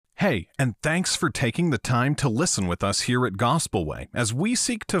Hey, and thanks for taking the time to listen with us here at Gospel Way as we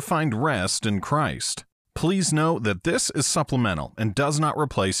seek to find rest in Christ. Please know that this is supplemental and does not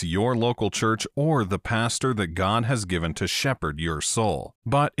replace your local church or the pastor that God has given to shepherd your soul.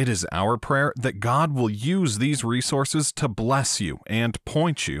 But it is our prayer that God will use these resources to bless you and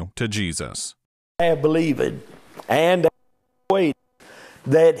point you to Jesus. I have believed and wait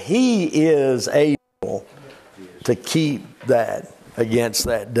that He is able to keep that against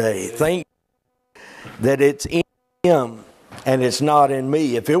that day. Think that it's in Him and it's not in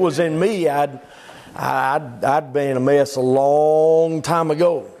me. If it was in me, I'd be in a mess a long time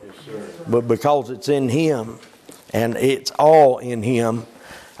ago. But because it's in Him and it's all in Him,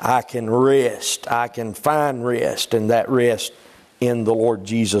 I can rest. I can find rest, and that rest in the Lord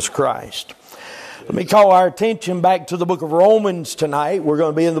Jesus Christ. Let me call our attention back to the book of Romans tonight. We're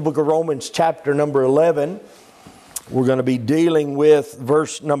going to be in the book of Romans chapter number 11. We're going to be dealing with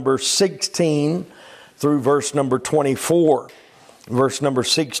verse number 16 through verse number 24. Verse number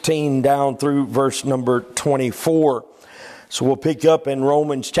 16 down through verse number 24. So we'll pick up in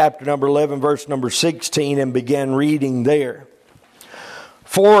Romans chapter number 11, verse number 16, and begin reading there.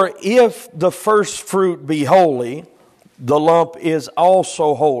 For if the first fruit be holy, the lump is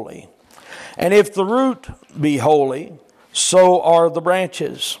also holy. And if the root be holy, so are the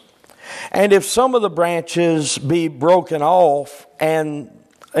branches. And if some of the branches be broken off, and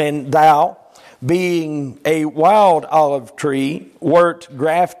thou, being a wild olive tree, wert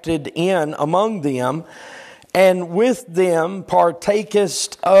grafted in among them, and with them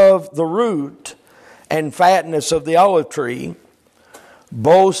partakest of the root and fatness of the olive tree,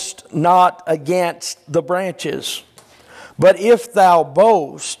 boast not against the branches. But if thou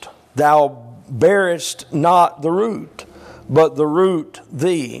boast, thou bearest not the root, but the root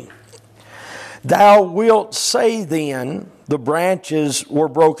thee. Thou wilt say then, the branches were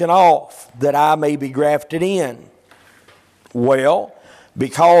broken off, that I may be grafted in. Well,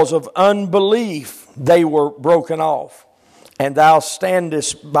 because of unbelief they were broken off, and thou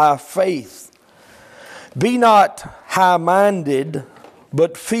standest by faith. Be not high-minded,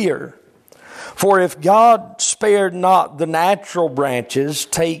 but fear. For if God spared not the natural branches,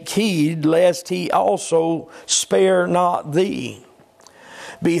 take heed lest He also spare not thee.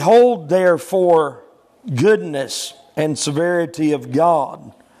 Behold, therefore, goodness and severity of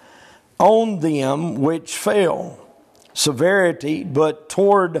God on them which fell. Severity, but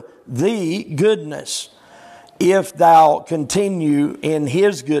toward thee goodness, if thou continue in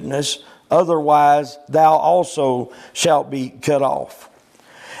His goodness, otherwise thou also shalt be cut off.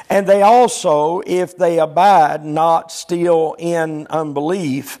 And they also, if they abide not still in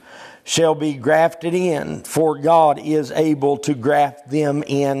unbelief, shall be grafted in, for God is able to graft them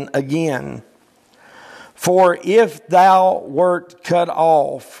in again. For if thou wert cut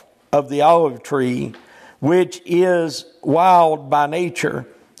off of the olive tree, which is wild by nature,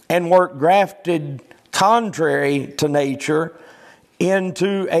 and wert grafted contrary to nature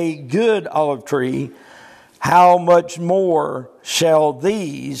into a good olive tree, how much more shall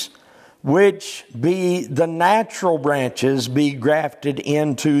these, which be the natural branches, be grafted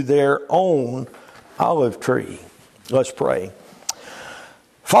into their own olive tree? Let's pray.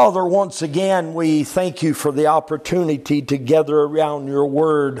 Father, once again, we thank you for the opportunity to gather around your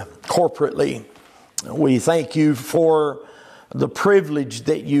word corporately. We thank you for the privilege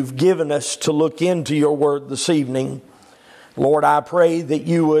that you've given us to look into your word this evening. Lord, I pray that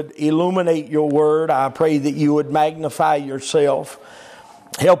you would illuminate your word. I pray that you would magnify yourself.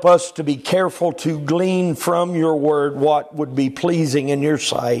 Help us to be careful to glean from your word what would be pleasing in your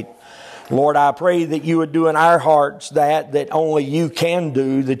sight. Lord, I pray that you would do in our hearts that only you can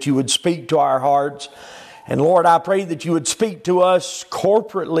do, that you would speak to our hearts. And Lord, I pray that you would speak to us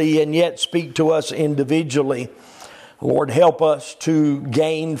corporately and yet speak to us individually. Lord, help us to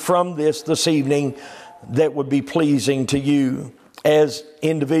gain from this evening that would be pleasing to you as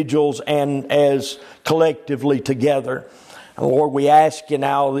individuals and as collectively together. Lord, we ask you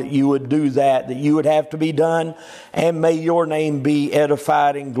now that you would do that you would have to be done, and may your name be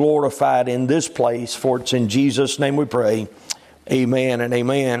edified and glorified in this place, for it's in Jesus' name we pray. Amen and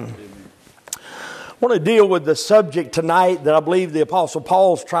amen. I want to deal with the subject tonight that I believe the Apostle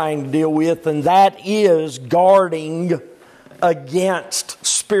Paul's trying to deal with, and that is guarding against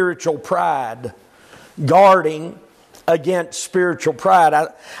spiritual pride. Guarding against spiritual pride.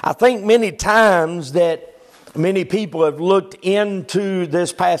 I think many times that many people have looked into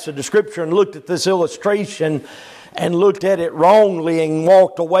this passage of Scripture and looked at this illustration and looked at it wrongly and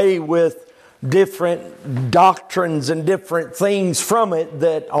walked away with different doctrines and different things from it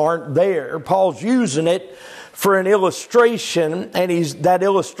that aren't there. Paul's using it for an illustration, and that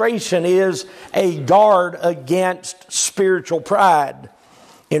illustration is a guard against spiritual pride.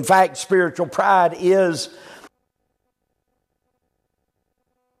 In fact, spiritual pride is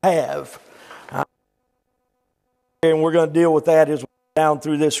have. And we're going to deal with that as we go down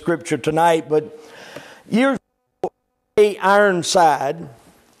through this scripture tonight. But years ago, Ironside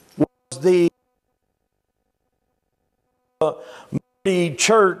was the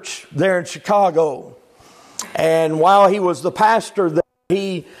church there in Chicago. And while he was the pastor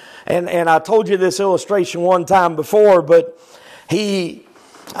there, and I told you this illustration one time before, but he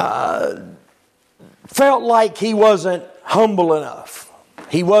felt like he wasn't humble enough.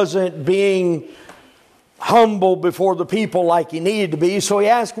 He wasn't being humble before the people like he needed to be. So he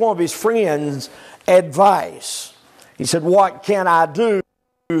asked one of his friends advice. He said, "What can I do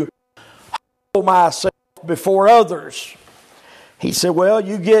to humble myself before others?" He said, "Well,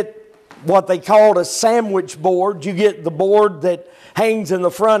 you get what they called a sandwich board. You get the board that hangs in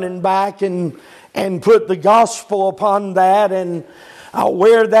the front and back, and put the gospel upon that, and I'll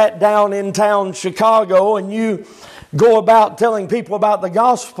wear that down in town Chicago, and you go about telling people about the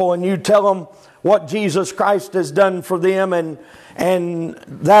gospel, and you tell them what Jesus Christ has done for them, and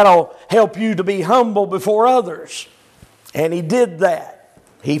that'll help you to be humble before others." And he did that.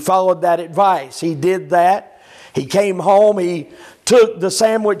 He followed that advice. He did that. He came home. He took the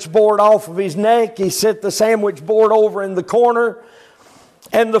sandwich board off of his neck. He set the sandwich board over in the corner.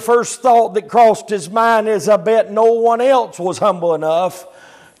 And the first thought that crossed his mind is, I bet no one else was humble enough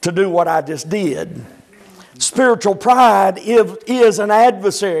to do what I just did. Spiritual pride is an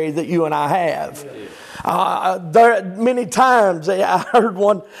adversary that you and I have. Many times I heard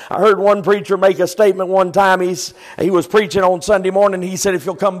one preacher make a statement one time. He was preaching on Sunday morning. He said, "If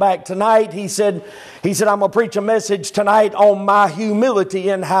you'll come back tonight," he said, "I'm going to preach a message tonight on my humility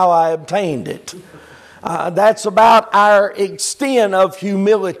and how I obtained it." That's about our extent of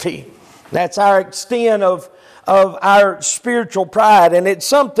humility. That's our extent of our spiritual pride, and it's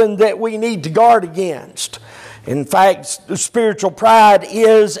something that we need to guard against. In fact, spiritual pride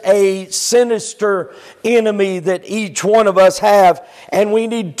is a sinister enemy that each one of us have, and we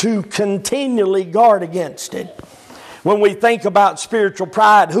need to continually guard against it. When we think about spiritual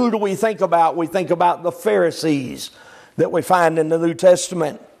pride, who do we think about? We think about the Pharisees that we find in the New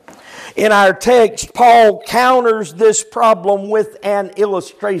Testament. In our text, Paul counters this problem with an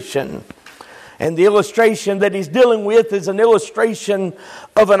illustration. And the illustration that he's dealing with is an illustration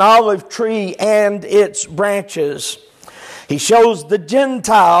of an olive tree and its branches. He shows the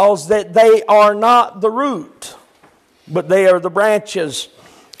Gentiles that they are not the root, but they are the branches.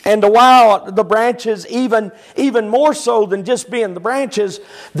 And while the branches, even more so than just being the branches,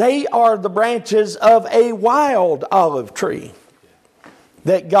 they are the branches of a wild olive tree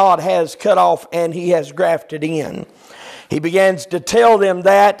that God has cut off and He has grafted in. He begins to tell them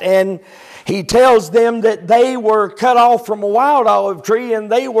that, and He tells them that they were cut off from a wild olive tree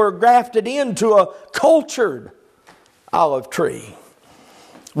and they were grafted into a cultured olive tree,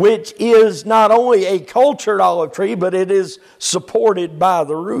 which is not only a cultured olive tree, but it is supported by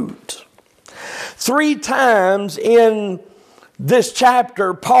the root. 3 times in this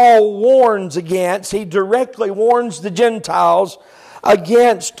chapter, Paul warns against, he directly warns the Gentiles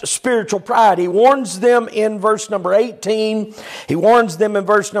against spiritual pride. He warns them in verse number 18. He warns them in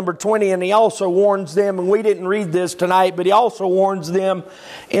verse number 20. And he also warns them, and we didn't read this tonight, but he also warns them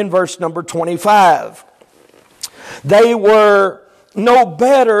in verse number 25. They were no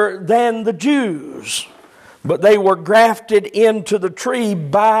better than the Jews, but they were grafted into the tree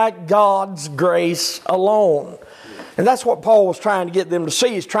by God's grace alone. And that's what Paul was trying to get them to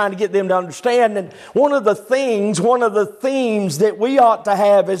see. He's trying to get them to understand. And one of the themes that we ought to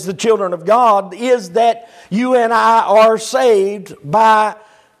have as the children of God is that you and I are saved by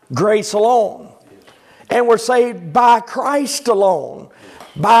grace alone. And we're saved by Christ alone,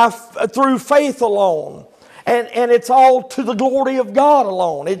 through faith alone. And it's all to the glory of God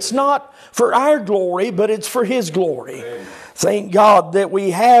alone. It's not for our glory, but it's for His glory. Amen. Thank God that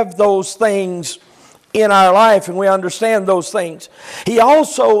we have those things in our life and we understand those things. He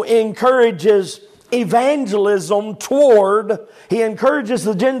also encourages evangelism He encourages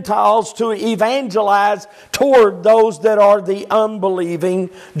the Gentiles to evangelize toward those that are the unbelieving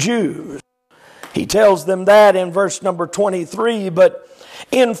Jews. He tells them that in verse number 23, but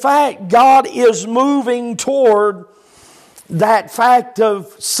in fact, God is moving toward that fact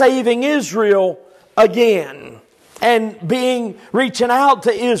of saving Israel again and reaching out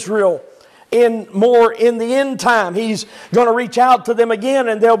to Israel in the end time. He's going to reach out to them again,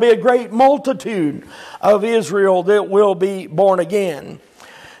 and there'll be a great multitude of Israel that will be born again.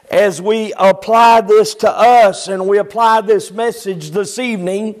 as we apply this to us and we apply this message this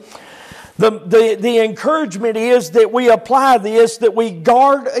evening, the encouragement is that we apply this, that we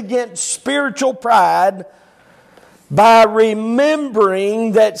guard against spiritual pride by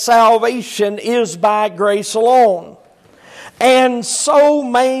remembering that salvation is by grace alone, and so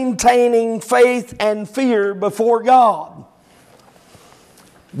maintaining faith and fear before God.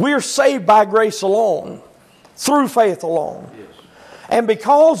 We're saved by grace alone, through faith alone. Yes. And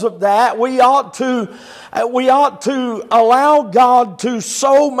because of that, we ought to allow God to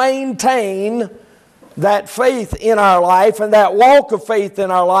so maintain that faith in our life and that walk of faith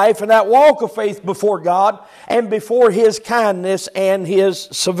in our life and that walk of faith before God and before His kindness and His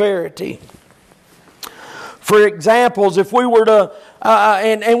severity. For examples, if we were to,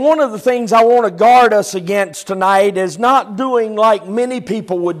 and one of the things I want to guard us against tonight is not doing like many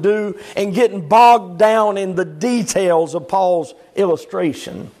people would do and getting bogged down in the details of Paul's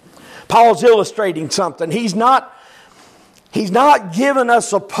illustration. Paul's illustrating something. He's not giving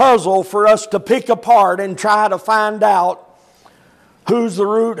us a puzzle for us to pick apart and try to find out who's the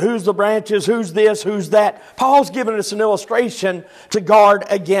root, who's the branches, who's this, who's that. Paul's giving us an illustration to guard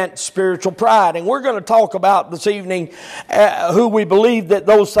against spiritual pride. And we're going to talk about this evening who we believe that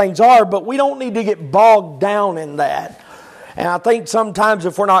those things are, but we don't need to get bogged down in that. And I think sometimes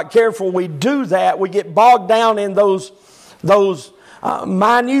if we're not careful, we do that. We get bogged down in those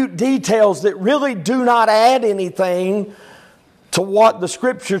minute details that really do not add anything to what the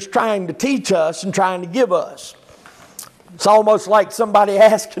Scripture's trying to teach us and trying to give us. It's almost like somebody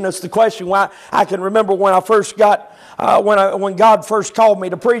asking us the question. Why I can remember when I first got, when God first called me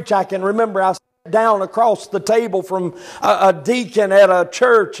to preach, I can remember I sat down across the table from a deacon at a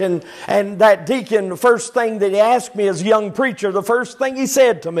church, and that deacon, the first thing that he asked me as a young preacher, the first thing he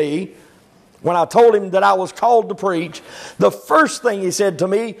said to me, when I told him that I was called to preach, the first thing he said to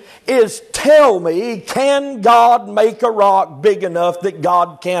me is, tell me, can God make a rock big enough that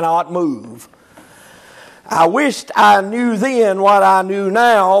God cannot move? I wished I knew then what I knew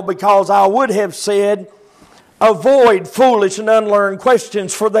now, because I would have said, avoid foolish and unlearned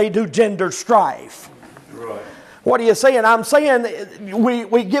questions, for they do gender strife. Right. What are you saying? I'm saying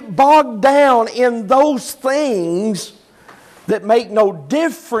we get bogged down in those things that make no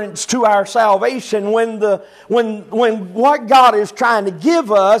difference to our salvation when what God is trying to give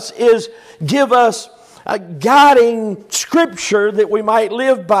us is give us a guiding Scripture that we might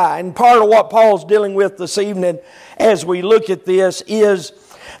live by. And part of what Paul's dealing with this evening as we look at this is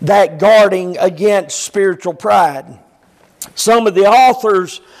that guarding against spiritual pride. Some of the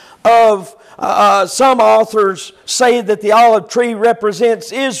authors say that the olive tree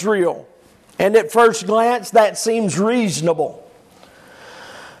represents Israel. And at first glance, that seems reasonable.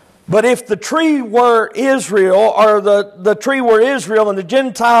 But if the tree were Israel, or the tree were Israel and the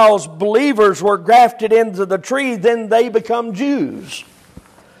Gentiles, believers, were grafted into the tree, then they become Jews.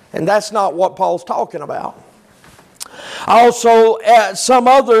 And that's not what Paul's talking about. Also, some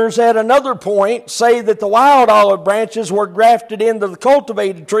others at another point say that the wild olive branches were grafted into the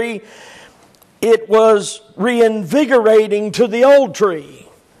cultivated tree. It was reinvigorating to the old tree.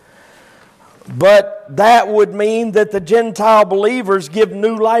 But that would mean that the Gentile believers give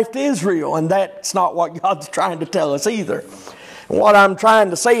new life to Israel, and that's not what God's trying to tell us either. And what I'm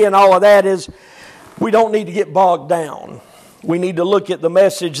trying to say in all of that is we don't need to get bogged down. We need to look at the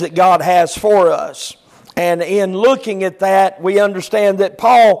message that God has for us. And in looking at that, we understand that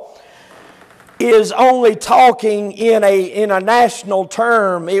Paul is only talking in a national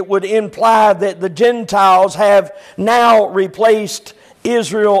term. It would imply that the Gentiles have now replaced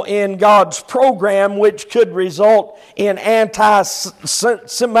Israel in God's program, which could result in anti-Semitic,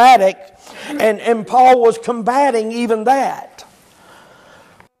 and Paul was combating even that.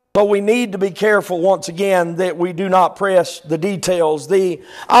 But we need to be careful once again that we do not press the details. The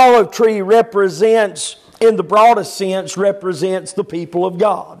olive tree represents, in the broadest sense, represents the people of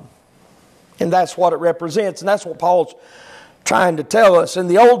God. And that's what it represents, and that's what Paul's trying to tell us. In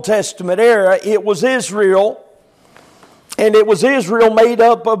the Old Testament era, it was Israel. And it was Israel made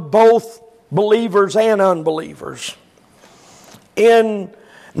up of both believers and unbelievers.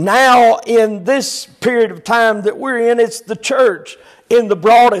 Now, in this period of time that we're in, it's the church, in the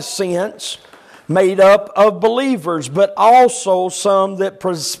broadest sense, made up of believers, but also some that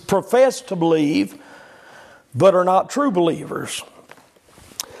profess to believe, but are not true believers.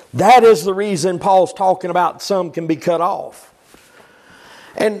 That is the reason Paul's talking about some can be cut off.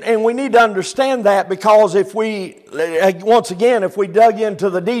 And we need to understand that, because if we dug into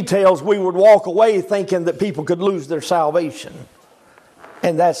the details, we would walk away thinking that people could lose their salvation.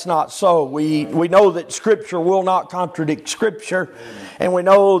 And that's not so. We know that Scripture will not contradict Scripture. And we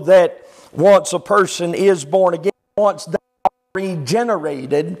know that once a person is born again, once they are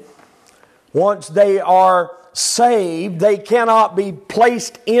regenerated, once they are saved, they cannot be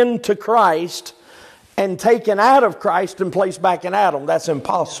placed into Christ and taken out of Christ and placed back in Adam. That's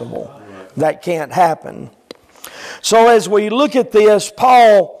impossible. That can't happen. So as we look at this,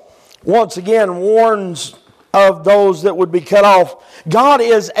 Paul once again warns of those that would be cut off. God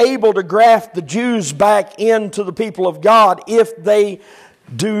is able to graft the Jews back into the people of God if they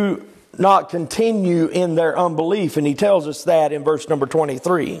do not continue in their unbelief. And he tells us that in verse number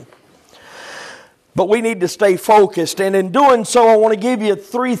 23. But we need to stay focused. And in doing so, I want to give you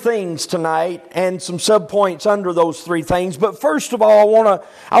 3 things tonight and some subpoints under those 3 things. But first of all,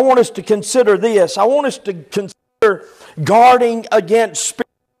 I want us to consider this. I want us to consider guarding against spiritual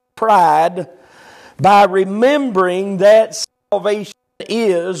pride by remembering that salvation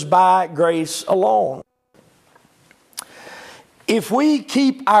is by grace alone. If we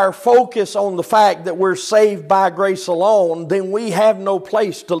keep our focus on the fact that we're saved by grace alone, then we have no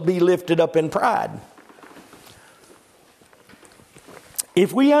place to be lifted up in pride.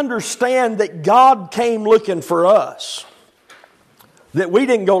 If we understand that God came looking for us, that we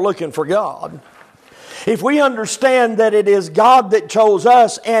didn't go looking for God, if we understand that it is God that chose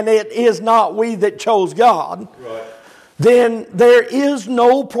us and it is not we that chose God, right, then there is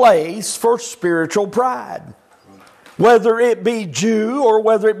no place for spiritual pride. Whether it be Jew or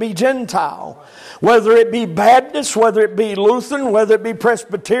whether it be Gentile, whether it be Baptist, whether it be Lutheran, whether it be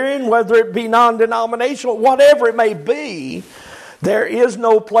Presbyterian, whether it be non-denominational, whatever it may be, there is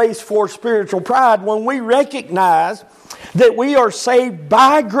no place for spiritual pride when we recognize that we are saved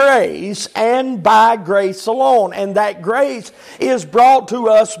by grace and by grace alone. And that grace is brought to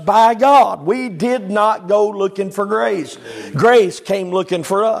us by God. We did not go looking for grace. Grace came looking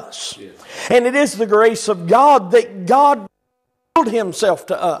for us. And it is the grace of God that God revealed Himself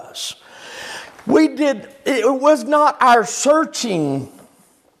to us. It was not our searching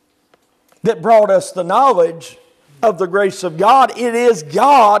that brought us the knowledge of the grace of God. It is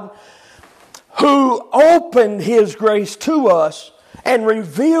God who opened His grace to us and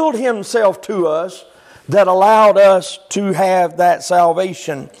revealed Himself to us that allowed us to have that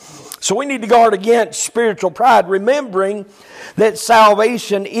salvation. So we need to guard against spiritual pride, remembering that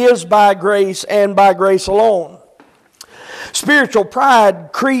salvation is by grace and by grace alone. Spiritual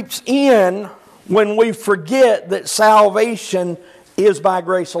pride creeps in when we forget that salvation is by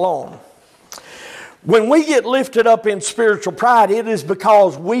grace alone. When we get lifted up in spiritual pride, it is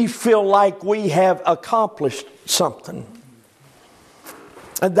because we feel like we have accomplished something.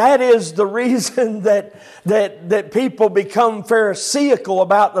 And that is the reason that people become pharisaical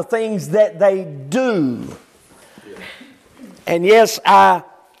about the things that they do. And yes, I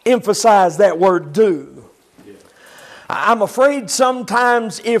emphasize that word do. I'm afraid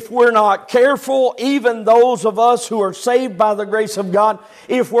sometimes if we're not careful, even those of us who are saved by the grace of God,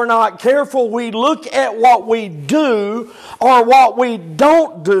 if we're not careful, we look at what we do or what we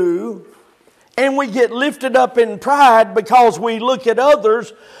don't do, and we get lifted up in pride because we look at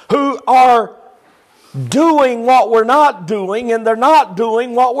others who are doing what we're not doing, and they're not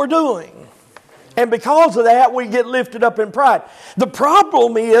doing what we're doing. And because of that, we get lifted up in pride. The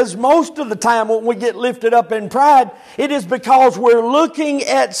problem is, most of the time when we get lifted up in pride, it is because we're looking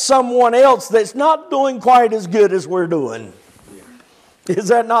at someone else that's not doing quite as good as we're doing. Is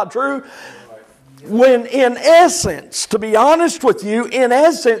that not true? When in essence, to be honest with you, in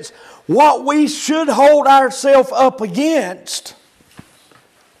essence, what we should hold ourselves up against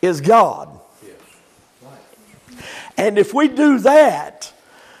is God. And if we do that,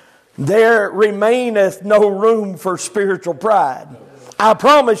 there remaineth no room for spiritual pride. I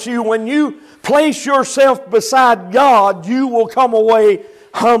promise you, when you place yourself beside God, you will come away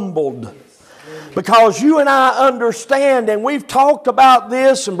humbled. Because you and I understand, and we've talked about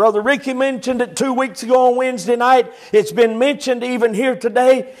this, and Brother Ricky mentioned it 2 weeks ago on Wednesday night. It's been mentioned even here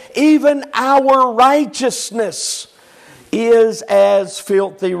today. Even our righteousness is as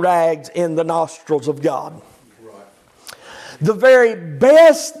filthy rags in the nostrils of God. The very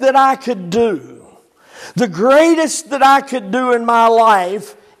best that I could do, the greatest that I could do in my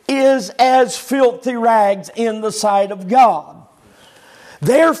life, is as filthy rags in the sight of God.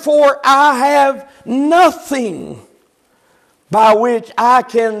 Therefore, I have nothing by which I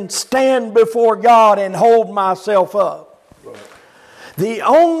can stand before God and hold myself up. The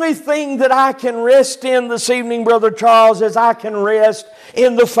only thing that I can rest in this evening, Brother Charles, is I can rest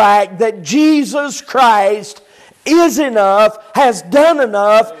in the fact that Jesus Christ is enough, has done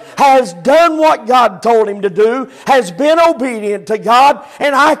what God told him to do, has been obedient to God,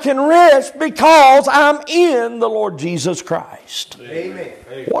 and I can rest because I'm in the Lord Jesus Christ. Amen.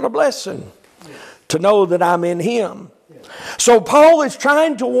 What a blessing to know that I'm in Him. So Paul is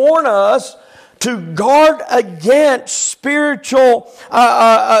trying to warn us to guard against spiritual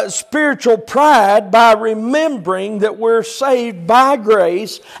pride by remembering that we're saved by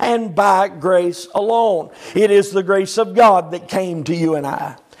grace and by grace alone. It is the grace of God that came to you and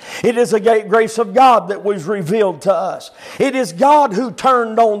I. It is the grace of God that was revealed to us. It is God who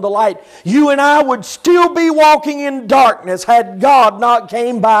turned on the light. You and I would still be walking in darkness had God not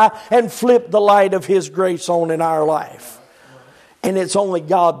came by and flipped the light of His grace on in our life. And it's only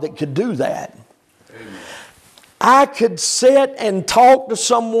God that could do that. I could sit and talk to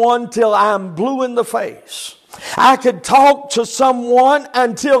someone till I'm blue in the face. I could talk to someone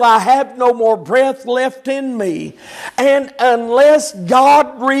until I have no more breath left in me. And unless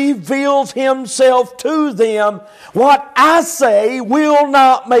God reveals Himself to them, what I say will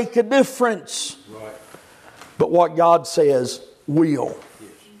not make a difference. Right. But what God says will.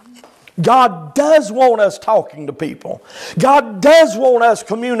 God does want us talking to people. God does want us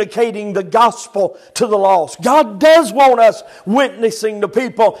communicating the gospel to the lost. God does want us witnessing to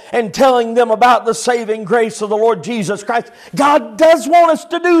people and telling them about the saving grace of the Lord Jesus Christ. God does want us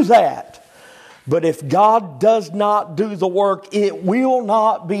to do that. But if God does not do the work, it will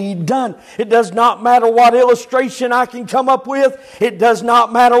not be done. It does not matter what illustration I can come up with. It does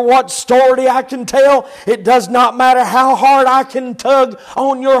not matter what story I can tell. It does not matter how hard I can tug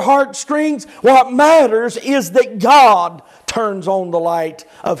on your heartstrings. What matters is that God turns on the light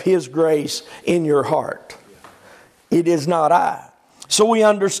of His grace in your heart. It is not I. So we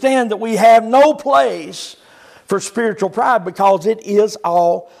understand that we have no place for spiritual pride because it is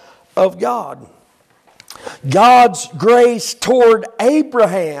all of God. God's grace toward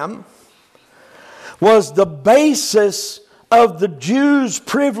Abraham was the basis of the Jews'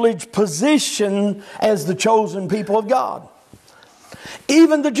 privileged position as the chosen people of God.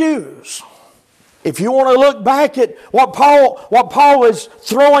 Even the Jews. If you want to look back at what Paul is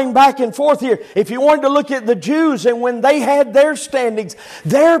throwing back and forth here, if you wanted to look at the Jews and when they had their standings,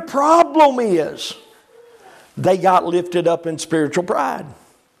 their problem is they got lifted up in spiritual pride.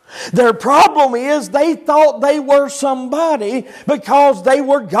 Their problem is they thought they were somebody because they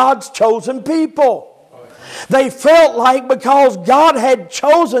were God's chosen people. They felt like because God had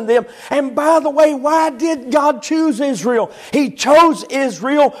chosen them. And by the way, why did God choose Israel? He chose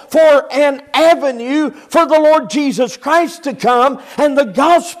Israel for an avenue for the Lord Jesus Christ to come and the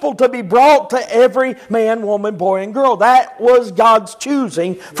gospel to be brought to every man, woman, boy, and girl. That was God's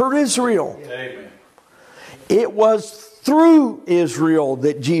choosing for Israel. Amen. It was through Israel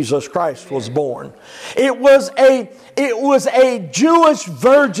that Jesus Christ was born. It was a Jewish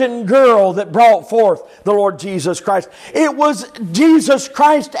virgin girl that brought forth the Lord Jesus Christ. It was Jesus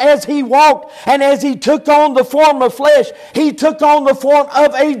Christ as He walked and as He took on the form of flesh. He took on the form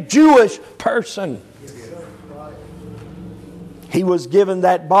of a Jewish person. He was given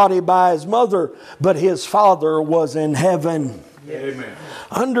that body by His mother, but His Father was in heaven. Amen.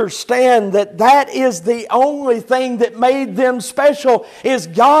 Understand that is the only thing that made them special, is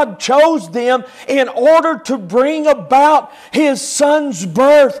God chose them in order to bring about His Son's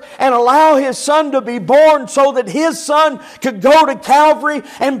birth and allow His Son to be born so that His Son could go to Calvary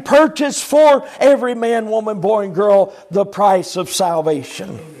and purchase for every man, woman, boy, and girl the price of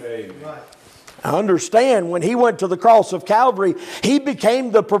salvation. Amen. I understand when He went to the cross of Calvary, He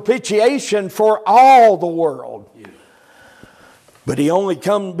became the propitiation for all the world. But He only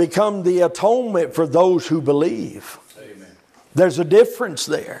become the atonement for those who believe. Amen. There's a difference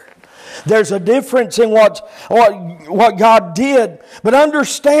there. There's a difference in what God did. But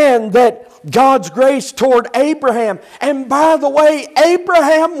understand that God's grace toward Abraham. And by the way,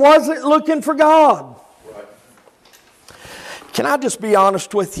 Abraham wasn't looking for God. Right. Can I just be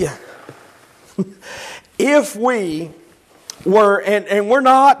honest with you? If we were, and we're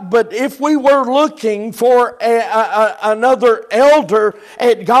not, but if we were looking for another elder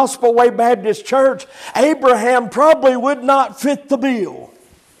at Gospel Way Baptist Church, Abraham probably would not fit the bill.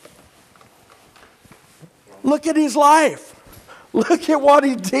 Look at his life. Look at what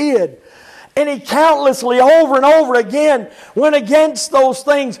he did. And he countlessly over and over again went against those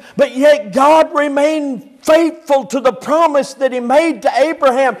things, but yet God remained faithful to the promise that He made to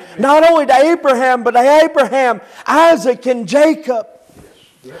Abraham. Not only to Abraham, but to Abraham, Isaac, and Jacob.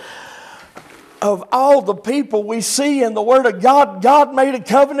 Of all the people we see in the Word of God, God made a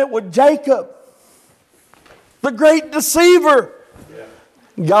covenant with Jacob, the great deceiver.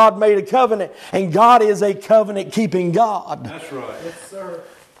 God made a covenant, and God is a covenant-keeping God. That's right. Yes, sir.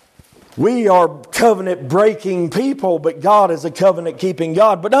 We are covenant-breaking people, but God is a covenant-keeping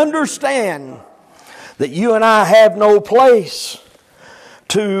God. But understand that you and I have no place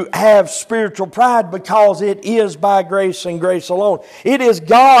to have spiritual pride, because it is by grace and grace alone. It is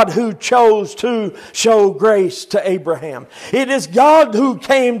God who chose to show grace to Abraham. It is God who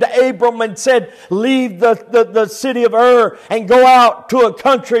came to Abram and said, leave the city of Ur and go out to a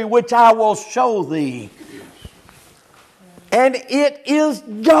country which I will show thee. And it is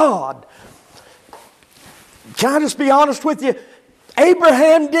God. Can I just be honest with you?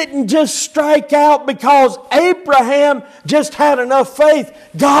 Abraham didn't just strike out because Abraham just had enough faith.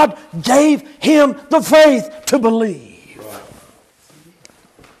 God gave him the faith to believe. Right.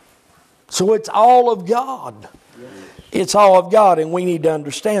 So it's all of God. It's all of God, and we need to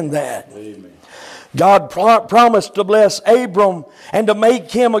understand that. Amen. God promised to bless Abram and to make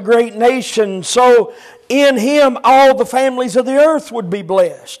him a great nation, so in him all the families of the earth would be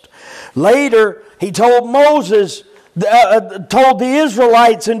blessed. Later, he told Moses, told the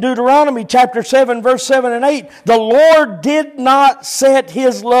Israelites in Deuteronomy chapter 7 verse 7 and 8, the Lord did not set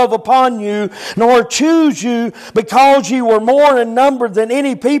His love upon you, nor choose you, because ye were more in number than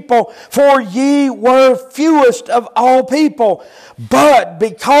any people, for ye were fewest of all people, but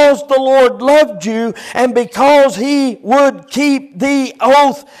because the Lord loved you, and because He would keep the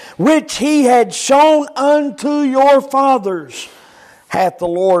oath which He had shown unto your fathers, hath the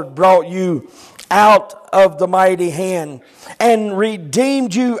Lord brought you out of the mighty hand, and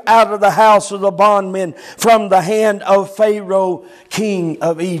redeemed you out of the house of the bondmen, from the hand of Pharaoh, king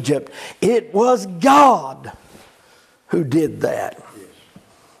of Egypt. It was God who did that.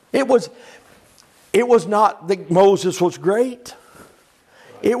 It was not that Moses was great.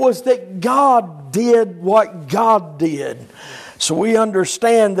 It was that God did what God did. So we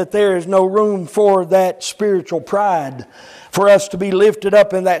understand that there is no room for that spiritual pride, for us to be lifted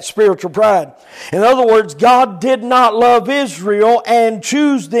up in that spiritual pride. In other words, God did not love Israel and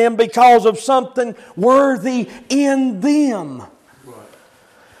choose them because of something worthy in them.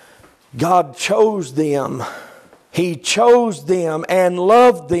 God chose them. He chose them and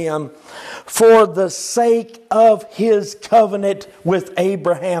loved them for the sake of His covenant with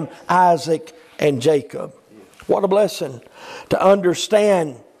Abraham, Isaac, and Jacob. What a blessing to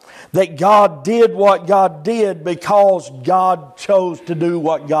understand that God did what God did because God chose to do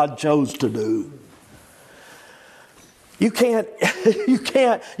what God chose to do. You can't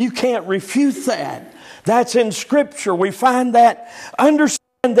refute that. That's in Scripture. We find that. Understand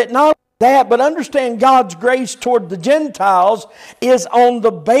that not only that, but understand God's grace toward the Gentiles is on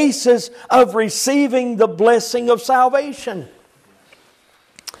the basis of receiving the blessing of salvation.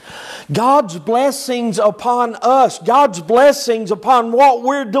 God's blessings upon us, God's blessings upon what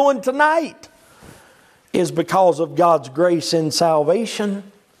we're doing tonight, is because of God's grace in salvation.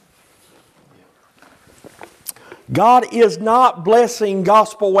 God is not blessing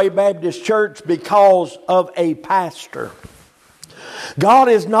Gospel Way Baptist Church because of a pastor. God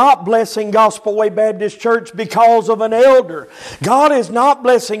is not blessing Gospel Way Baptist Church because of an elder. God is not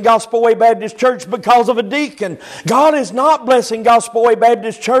blessing Gospel Way Baptist Church because of a deacon. God is not blessing Gospel Way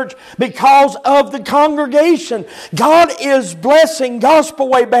Baptist Church because of the congregation. God is blessing Gospel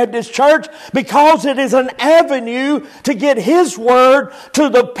Way Baptist Church because it is an avenue to get His Word to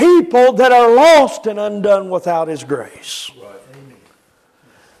the people that are lost and undone without His grace.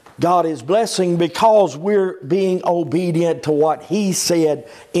 God is blessing because we're being obedient to what He said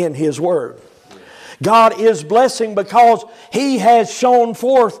in His Word. God is blessing because He has shown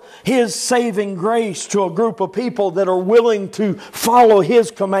forth His saving grace to a group of people that are willing to follow His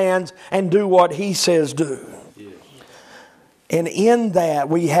commands and do what He says do. And in that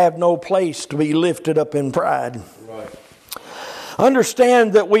we have no place to be lifted up in pride. Right.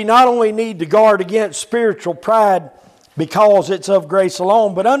 Understand that we not only need to guard against spiritual pride because it's of grace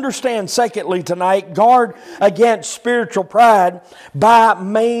alone, but understand, secondly, tonight, guard against spiritual pride by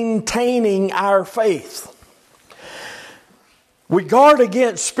maintaining our faith. We guard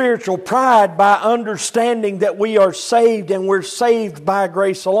against spiritual pride by understanding that we are saved and we're saved by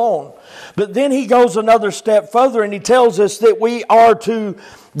grace alone. But then he goes another step further and he tells us that we are to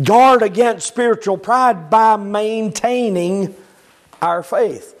guard against spiritual pride by maintaining our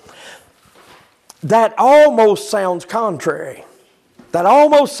faith. That almost sounds contrary. That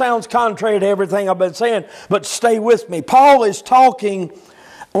almost sounds contrary to everything I've been saying, but stay with me. Paul is talking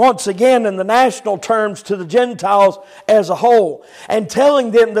once again in the national terms to the Gentiles as a whole and telling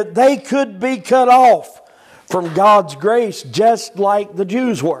them that they could be cut off from God's grace just like the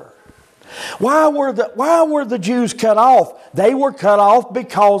Jews were. Why were the Jews cut off? They were cut off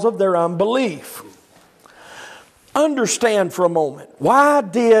because of their unbelief. Understand for a moment. Why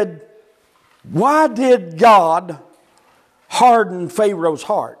did God harden Pharaoh's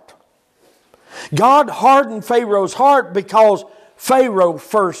heart? God hardened Pharaoh's heart because Pharaoh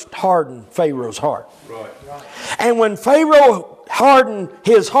first hardened Pharaoh's heart. Right. And when Pharaoh hardened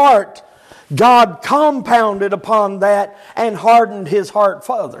his heart, God compounded upon that and hardened his heart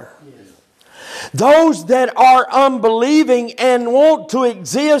further. Those that are unbelieving and want to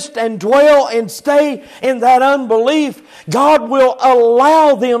exist and dwell and stay in that unbelief, God will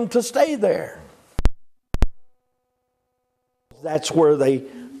allow them to stay there. That's where they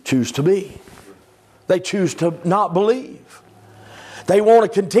choose to be. They choose to not believe. They want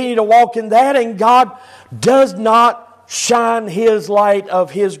to continue to walk in that, and God does not shine His light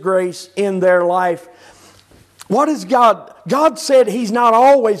of His grace in their life. What is God? God said He's not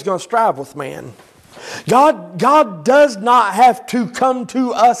always going to strive with man. God does not have to come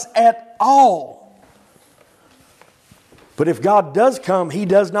to us at all. But if God does come, He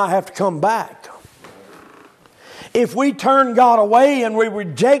does not have to come back. If we turn God away and we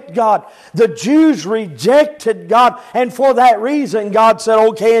reject God, the Jews rejected God, and for that reason God said,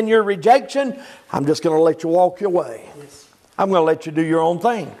 okay, in your rejection, I'm just going to let you walk your way. I'm going to let you do your own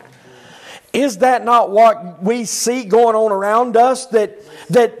thing. Is that not what we see going on around us? That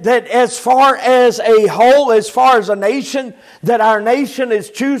as far as a whole, as far as a nation, that our nation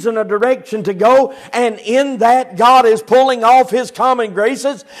is choosing a direction to go, and in that God is pulling off His common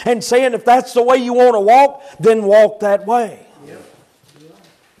graces and saying, if that's the way you want to walk, then walk that way.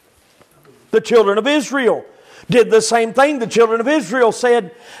 The children of Israel did the same thing. The children of Israel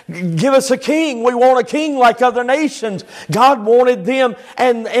said, give us a king. We want a king like other nations. God wanted them,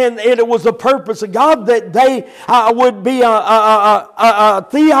 and it was the purpose of God that they would be a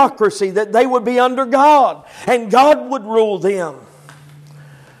theocracy, that they would be under God, and God would rule them.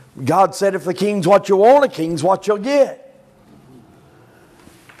 God said, if the king's what you want, a king's what you'll get.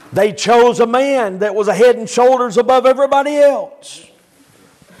 They chose a man that was a head and shoulders above everybody else.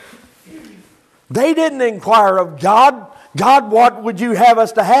 They didn't inquire of God. God, what would you have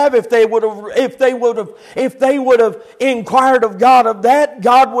us to have? If they would have inquired of God of that,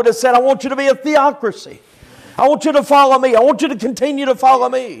 God would have said, I want you to be a theocracy. I want you to follow me. I want you to continue to follow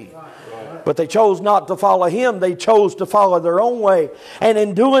me. But they chose not to follow Him. They chose to follow their own way. And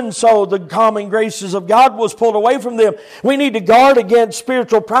in doing so, the common graces of God was pulled away from them. We need to guard against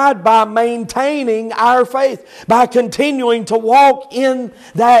spiritual pride by maintaining our faith, by continuing to walk in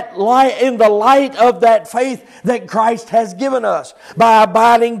that light, in the light of that faith that Christ has given us, by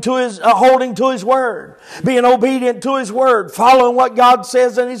abiding to His, holding to His Word, being obedient to His Word, following what God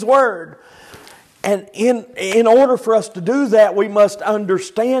says in His Word. And in order for us to do that, we must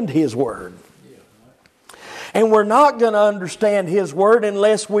understand His Word. And we're not going to understand His Word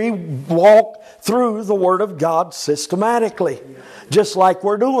unless we walk through the Word of God systematically, just like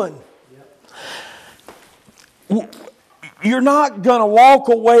we're doing. You're not going to walk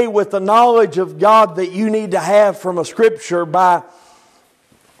away with the knowledge of God that you need to have from a Scripture by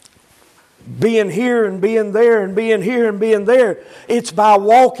being here and being there and being here and being there. It's by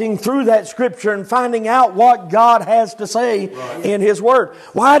walking through that Scripture and finding out what God has to say in His Word.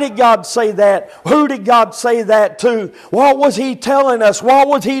 Why did God say that? Who did God say that to? What was He telling us? What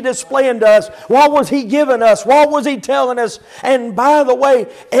was He displaying to us? What was He giving us? What was He telling us? And by the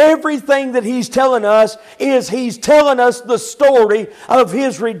way, everything that He's telling us is He's telling us the story of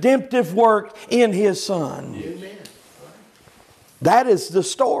His redemptive work in His Son. Amen. That is the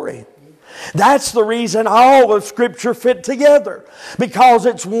story. That's the reason all of Scripture fit together, because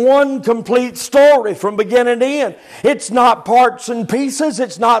it's one complete story from beginning to end. It's not parts and pieces.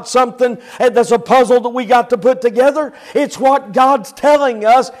 It's not something that's a puzzle that we got to put together. It's what God's telling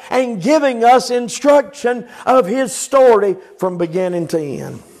us and giving us instruction of His story from beginning to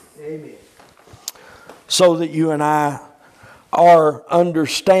end. Amen. So that you and I are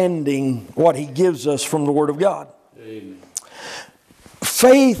understanding what He gives us from the Word of God. Amen.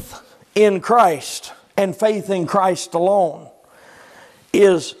 Faith in Christ and faith in Christ alone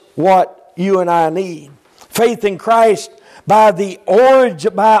is what you and I need. Faith in Christ by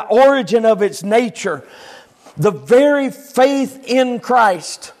origin of its nature. The very faith in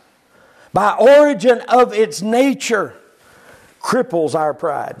Christ by origin of its nature cripples our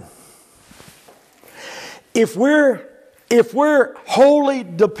pride. If we're wholly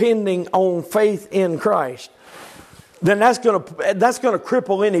depending on faith in Christ, then that's going to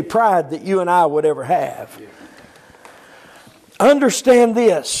cripple any pride that you and I would ever have. Yeah. Understand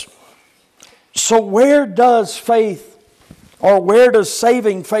this. So where does faith Or where does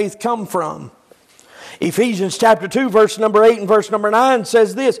saving faith come from? Ephesians chapter 2, verse number 8 and verse number 9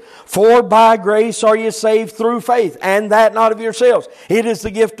 says this, "For by grace are ye saved through faith, and that not of yourselves. It is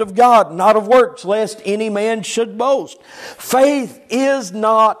the gift of God, not of works, lest any man should boast." Faith is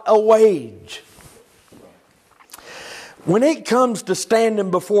not a wage. When it comes to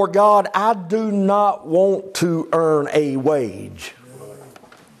standing before God, I do not want to earn a wage.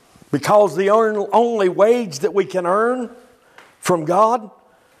 Because the only wage that we can earn from God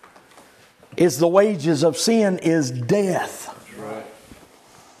is the wages of sin is death. Right.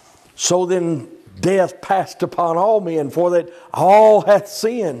 So then death passed upon all men, for that all hath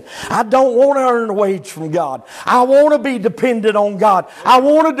sinned. I don't want to earn a wage from God. I want to be dependent on God. I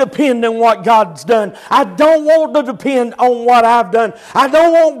want to depend on what God's done. I don't want to depend on what I've done. I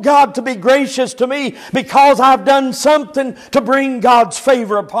don't want God to be gracious to me because I've done something to bring God's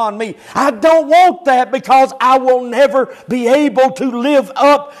favor upon me. I don't want that because I will never be able to live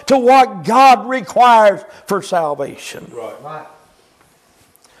up to what God requires for salvation. Right.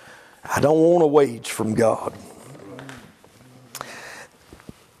 I don't want a wage from God.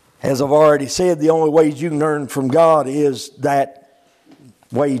 As I've already said, the only wage you can earn from God is that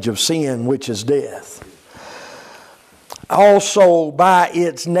wage of sin, which is death. Also, by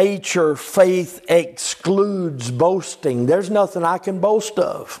its nature, faith excludes boasting. There's nothing I can boast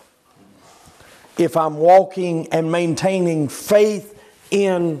of if I'm walking and maintaining faith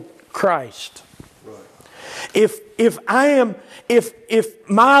in Christ. If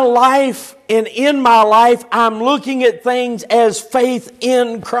my life and in my life I'm looking at things as faith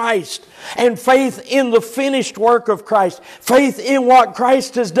in Christ and faith in the finished work of Christ, faith in what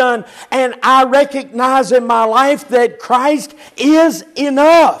Christ has done, and I recognize in my life that Christ is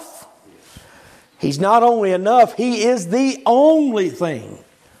enough. He's not only enough, He is the only thing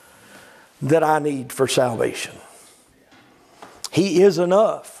that I need for salvation. He is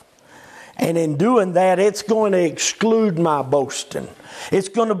enough. And in doing that, it's going to exclude my boasting. It's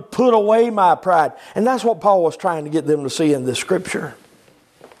going to put away my pride. And that's what Paul was trying to get them to see in this scripture.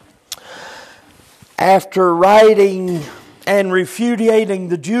 After writing and refuting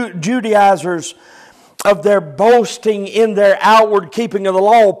the Judaizers of their boasting in their outward keeping of the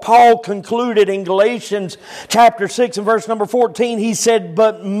law, Paul concluded in Galatians chapter 6 and verse number 14, he said,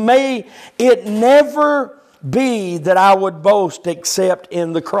 "But may it never be that I would boast except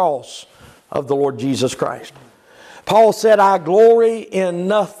in the cross of the Lord Jesus Christ." Paul said, "I glory in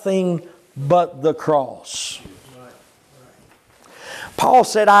nothing but the cross." Paul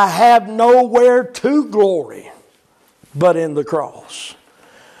said, "I have nowhere to glory but in the cross."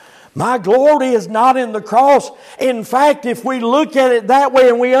 My glory is not in the cross. In fact, if we look at it that way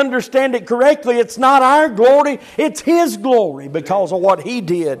and we understand it correctly, it's not our glory, it's His glory because of what He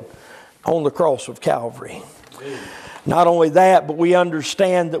did on the cross of Calvary. Not only that, but we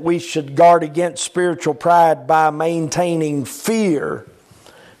understand that we should guard against spiritual pride by maintaining fear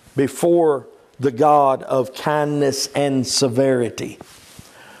before the God of kindness and severity.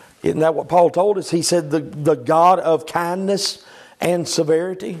 Isn't that what Paul told us? He said the God of kindness and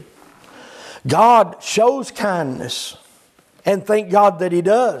severity. God shows kindness, and thank God that He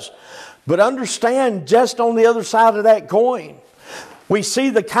does. But understand, just on the other side of that coin, we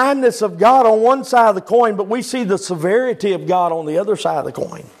see the kindness of God on one side of the coin, but we see the severity of God on the other side of the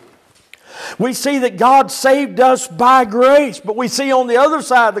coin. We see that God saved us by grace, but we see on the other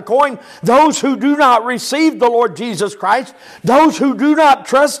side of the coin those who do not receive the Lord Jesus Christ, those who do not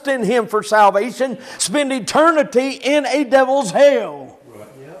trust in Him for salvation, spend eternity in a devil's hell. Right.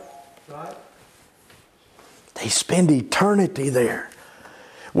 Yep. Right. They spend eternity there.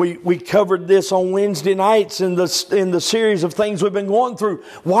 We covered this on Wednesday nights in the series of things we've been going through.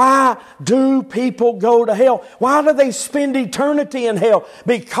 Why do people go to hell? Why do they spend eternity in hell?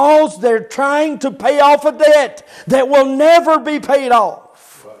 Because they're trying to pay off a debt that will never be paid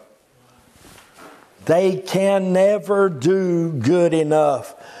off. They can never do good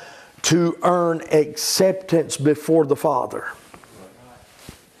enough to earn acceptance before the Father.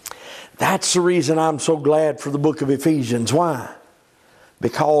 That's the reason I'm so glad for the book of Ephesians. Why?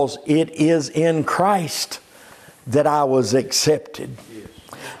 Because it is in Christ that I was accepted.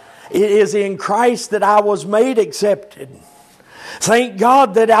 It is in Christ that I was made accepted. Thank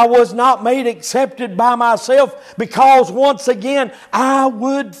God that I was not made accepted by myself, because once again I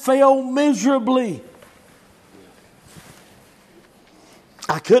would fail miserably.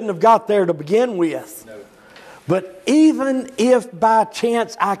 I couldn't have got there to begin with. But even if by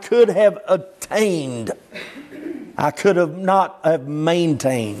chance I could have attained, I could have not have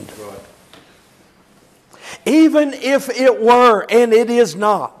maintained. Right. Even if it were, and it is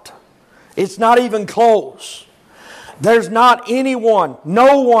not, it's not even close. There's not anyone,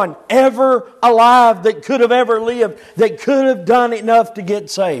 no one ever alive that could have ever lived that could have done enough to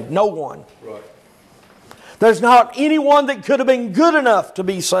get saved. No one. Right. There's not anyone that could have been good enough to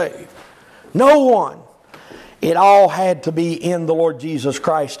be saved. No one. It all had to be in the Lord Jesus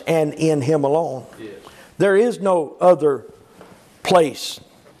Christ and in Him alone. Yes. There is no other place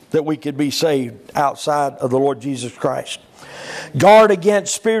that we could be saved outside of the Lord Jesus Christ. Guard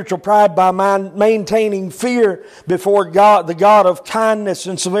against spiritual pride by maintaining fear before God, the God of kindness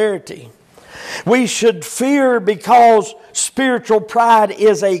and severity. We should fear because spiritual pride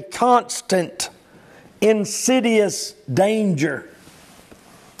is a constant, insidious danger.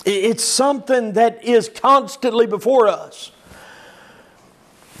 It's something that is constantly before us.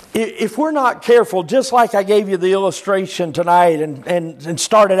 If we're not careful, just like I gave you the illustration tonight and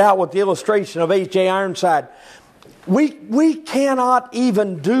started out with the illustration of H.J. Ironside, we cannot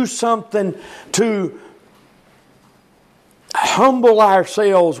even do something to humble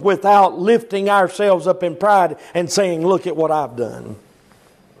ourselves without lifting ourselves up in pride and saying, look at what I've done.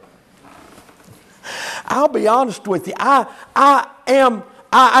 I'll be honest with you. I am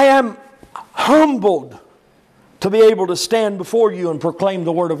humbled to be able to stand before you and proclaim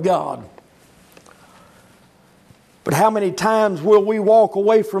the Word of God. But how many times will we walk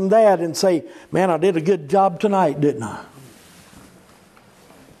away from that and say, man, I did a good job tonight, didn't I?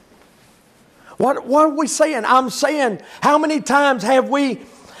 What are we saying? I'm saying, how many times have we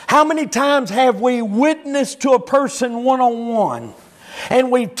witnessed to a person one-on-one?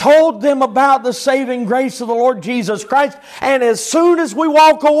 And we told them about the saving grace of the Lord Jesus Christ. And as soon as we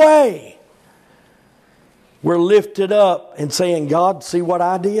walk away, we're lifted up and saying, God, see what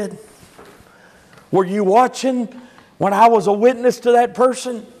I did? Were you watching when I was a witness to that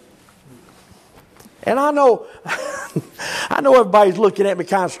person? And I know everybody's looking at me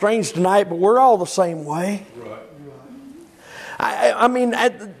kind of strange tonight, but we're all the same way. Right. I mean,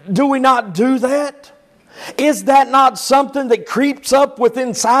 do we not do that? Is that not something that creeps up within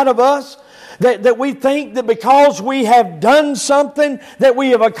inside of us? That we think that because we have done something, that we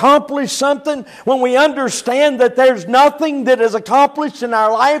have accomplished something, when we understand that there's nothing that is accomplished in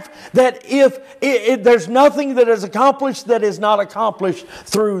our life, that if there's nothing that is accomplished that is not accomplished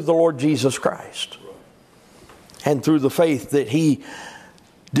through the Lord Jesus Christ and through the faith that He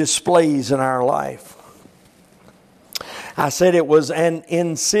displays in our life. I said it was an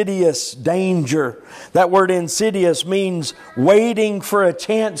insidious danger. That word insidious means waiting for a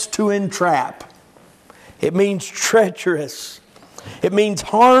chance to entrap. It means treacherous. It means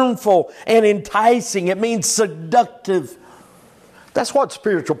harmful and enticing. It means seductive. That's what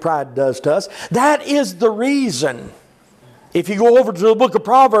spiritual pride does to us. That is the reason. If you go over to the book of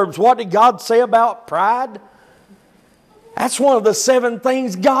Proverbs, what did God say about pride? That's one of the 7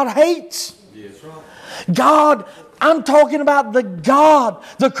 things God hates. Yes, right. God, I'm talking about the God,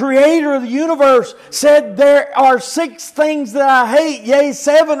 the creator of the universe, said there are 6 things that I hate, yea,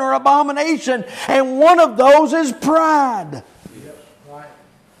 7 are abomination, and one of those is pride. Yes, right.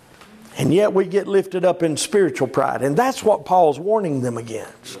 And yet we get lifted up in spiritual pride, and that's what Paul's warning them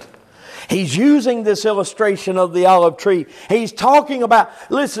against. He's using this illustration of the olive tree. He's talking about,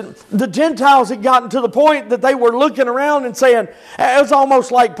 listen, the Gentiles had gotten to the point that they were looking around and saying, it was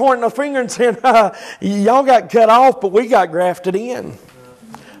almost like pointing a finger and saying, y'all got cut off, but we got grafted in.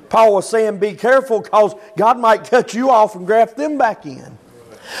 Paul was saying, be careful because God might cut you off and graft them back in.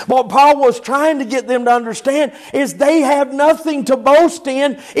 What Paul was trying to get them to understand is they have nothing to boast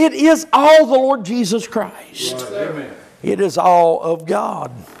in. It is all the Lord Jesus Christ. Amen. It is all of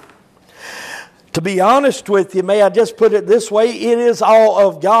God. To be honest with you, may I just put it this way, it is all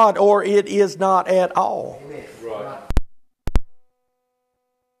of God or it is not at all. Right.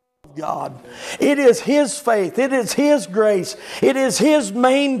 God. It is His faith. It is His grace. It is His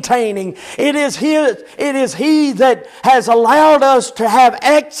maintaining. It is He that has allowed us to have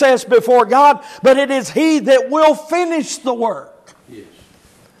access before God, but it is He that will finish the work. Yes.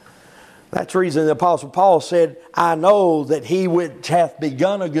 That's the reason the Apostle Paul said, I know that He which hath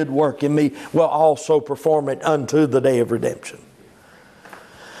begun a good work in me will also perform it unto the day of redemption.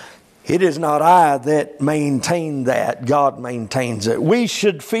 It is not I that maintain that. God maintains it. We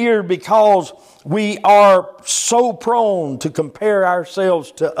should fear because we are so prone to compare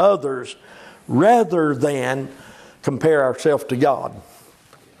ourselves to others rather than compare ourselves to God.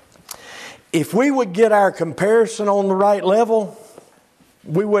 If we would get our comparison on the right level,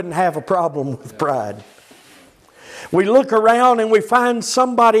 we wouldn't have a problem with pride. We look around and we find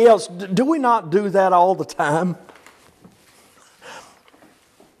somebody else. Do we not do that all the time?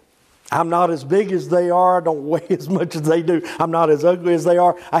 I'm not as big as they are. I don't weigh as much as they do. I'm not as ugly as they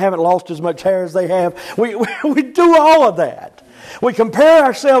are. I haven't lost as much hair as they have. We do all of that. We compare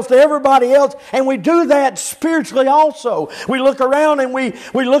ourselves to everybody else, and we do that spiritually also. We look around and we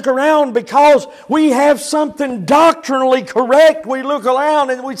look around because we have something doctrinally correct. We look around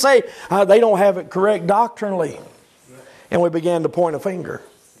and we say, they don't have it correct doctrinally. And we begin to point a finger.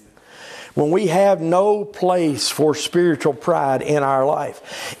 When we have no place for spiritual pride in our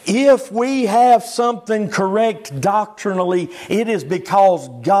life. If we have something correct doctrinally, it is because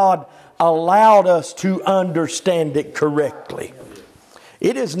God allowed us to understand it correctly.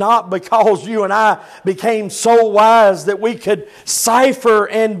 It is not because you and I became so wise that we could cipher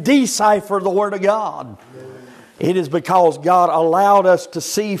and decipher the Word of God. It is because God allowed us to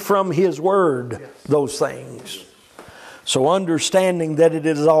see from His Word those things. So understanding that it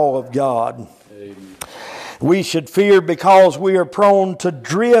is all of God. We should fear because we are prone to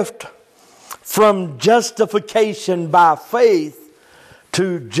drift from justification by faith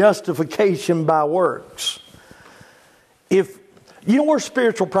to justification by works. If you know where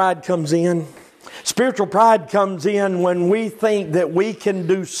spiritual pride comes in? Spiritual pride comes in when we think that we can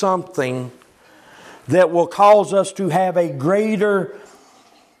do something that will cause us to have a greater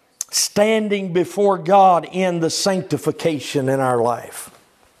standing before God in the sanctification in our life.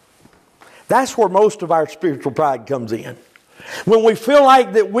 That's where most of our spiritual pride comes in. When we feel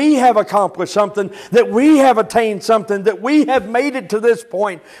like that we have accomplished something, that we have attained something, that we have made it to this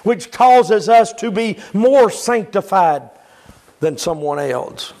point, which causes us to be more sanctified than someone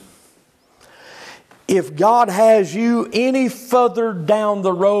else. If God has you any further down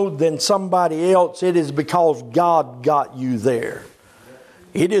the road than somebody else, it is because God got you there.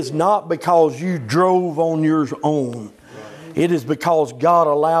 It is not because you drove on your own. It is because God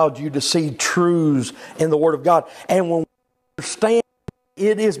allowed you to see truths in the Word of God. And when we understand,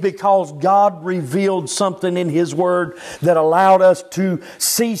 it is because God revealed something in His Word that allowed us to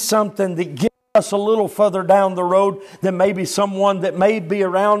see something that gives us a little further down the road than maybe someone that may be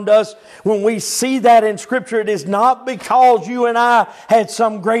around us. When we see that in Scripture, it is not because you and I had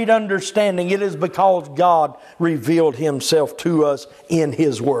some great understanding. It is because God revealed Himself to us in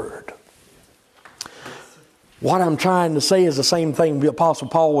His Word. What I'm trying to say is the same thing the Apostle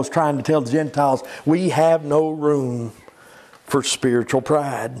Paul was trying to tell the Gentiles. We have no room for spiritual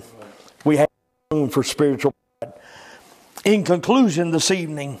pride. We have no room for spiritual pride. In conclusion this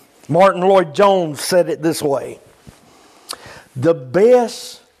evening, Martin Lloyd-Jones said it this way: the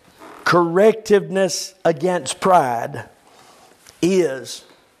best correctiveness against pride is,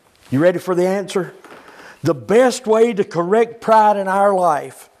 you ready for the answer? The best way to correct pride in our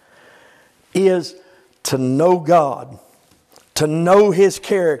life is to know God, to know His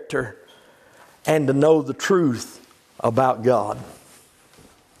character, and to know the truth about God.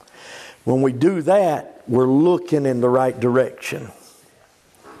 When we do that, we're looking in the right direction.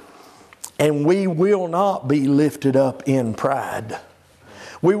 And we will not be lifted up in pride.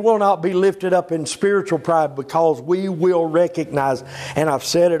 We will not be lifted up in spiritual pride because we will recognize, and I've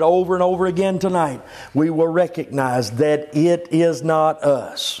said it over and over again tonight, we will recognize that it is not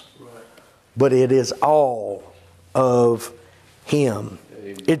us, but it is all of Him.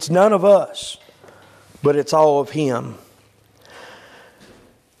 It's none of us, but it's all of Him.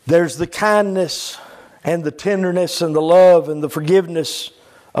 There's the kindness and the tenderness and the love and the forgiveness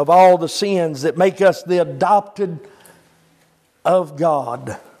of all the sins that make us the adopted of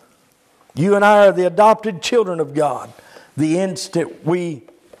God. You and I are the adopted children of God the instant we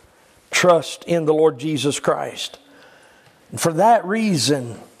trust in the Lord Jesus Christ. And for that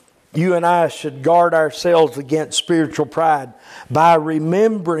reason, you and I should guard ourselves against spiritual pride by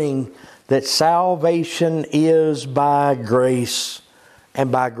remembering that salvation is by grace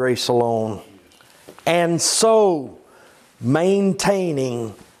and by grace alone. And so,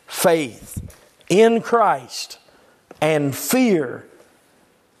 maintaining faith in Christ and fear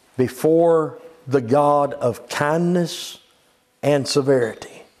before the God of kindness and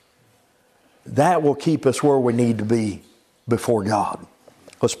severity. That will keep us where we need to be before God.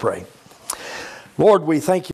 Let's pray. Lord, we thank You.